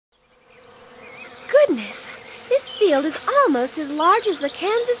goodness. This field is almost as large as the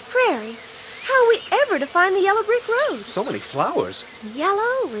Kansas prairie. How are we ever to find the yellow brick road? So many flowers.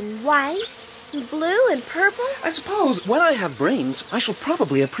 Yellow and white and blue and purple. I suppose when I have brains, I shall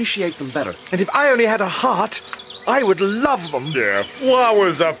probably appreciate them better. And if I only had a heart, I would love them. Yeah,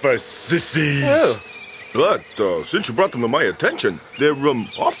 flowers are for sissies. Oh. But since you brought them to my attention, they're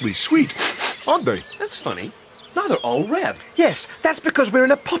awfully sweet, aren't they? That's funny. Now they're all red. Yes, that's because we're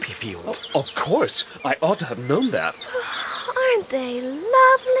in a poppy field. Of course. I ought to have known that. Aren't they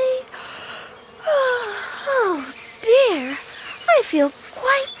lovely? Oh, dear. I feel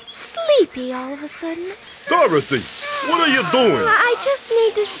quite sleepy all of a sudden. Dorothy, what are you doing? I just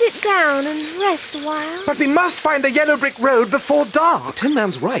need to sit down and rest a while. But we must find the yellow brick road before dark.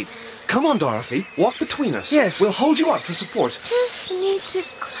 Tinman's right. Come on, Dorothy. Walk between us. Yes. We'll hold you up for support. Just need to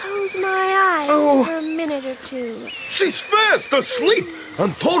close my eyes for a minute or two. She's fast asleep,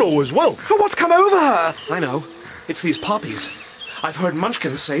 and Toto as well. Oh, what's come over her? I know. It's these poppies. I've heard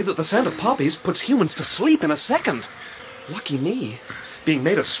munchkins say that the scent of poppies puts humans to sleep in a second. Lucky me. Being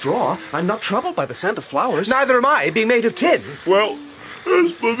made of straw, I'm not troubled by the scent of flowers. Neither am I, being made of tin. Well,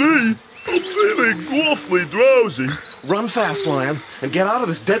 as for me, I'm feeling awfully drowsy. Run fast, Lion, and get out of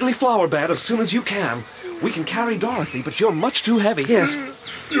this deadly flower bed as soon as you can. We can carry Dorothy, but you're much too heavy. Yes.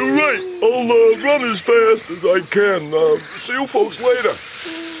 You're right. I'll run as fast as I can. See you folks later.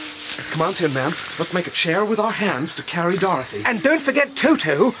 Come on, Tinman. Let's make a chair with our hands to carry Dorothy. And don't forget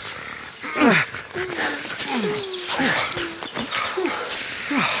Toto.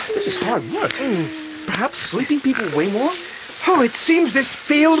 This is hard work. Perhaps sleeping people weigh more? Oh, it seems this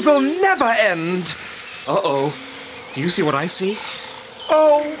field will never end. Uh-oh. Do you see what I see?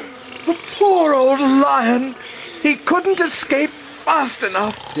 Oh, the poor old lion. He couldn't escape fast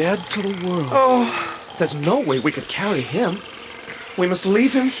enough. Dead to the world. Oh, There's no way we could carry him. We must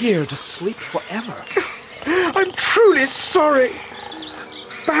leave him here to sleep forever. I'm truly sorry.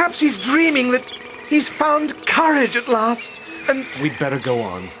 Perhaps he's dreaming that he's found courage at last, and We'd better go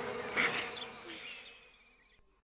on.